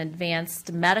care and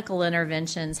advanced medical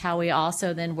interventions, how we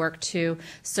also then work to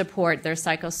support their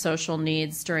psychosocial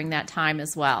needs during that time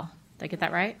as well. Did I get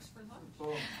that right?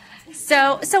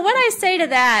 So what I say to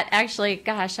that, actually,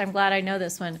 gosh, I'm glad I know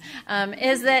this one,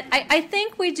 is that I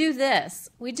think we do this.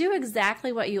 We do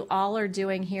exactly what you all are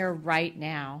doing here right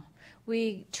now.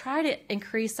 We try to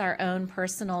increase our own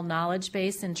personal knowledge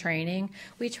base and training.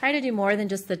 We try to do more than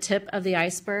just the tip of the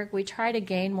iceberg. We try to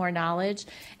gain more knowledge.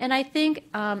 And I think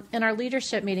in our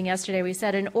leadership meeting yesterday, we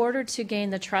said in order to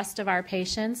gain the trust of our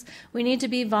patients, we need to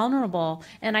be vulnerable.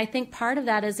 And I think part of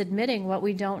that is admitting what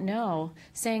we don't know,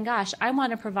 saying, gosh, I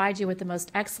want to provide you with the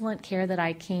most excellent care that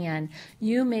I can.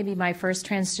 You may be my first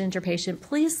transgender patient.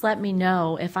 Please let me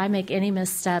know if I make any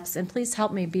missteps, and please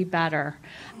help me be better.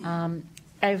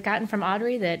 I've gotten from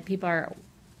Audrey that people are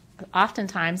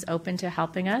oftentimes open to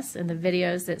helping us. In the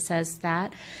videos it says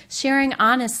that. Sharing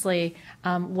honestly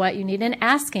what you need and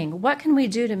asking, what can we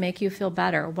do to make you feel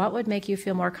better? What would make you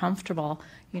feel more comfortable?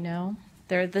 You know,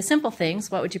 they're the simple things.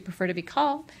 What would you prefer to be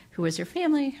called? Who is your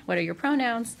family? What are your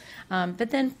pronouns? But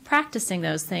then practicing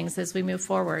those things as we move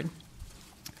forward.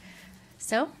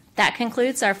 So that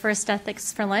concludes our first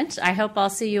Ethics for Lunch. I hope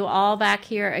I'll see you all back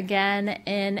here again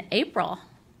in April.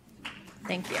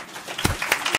 Thank you.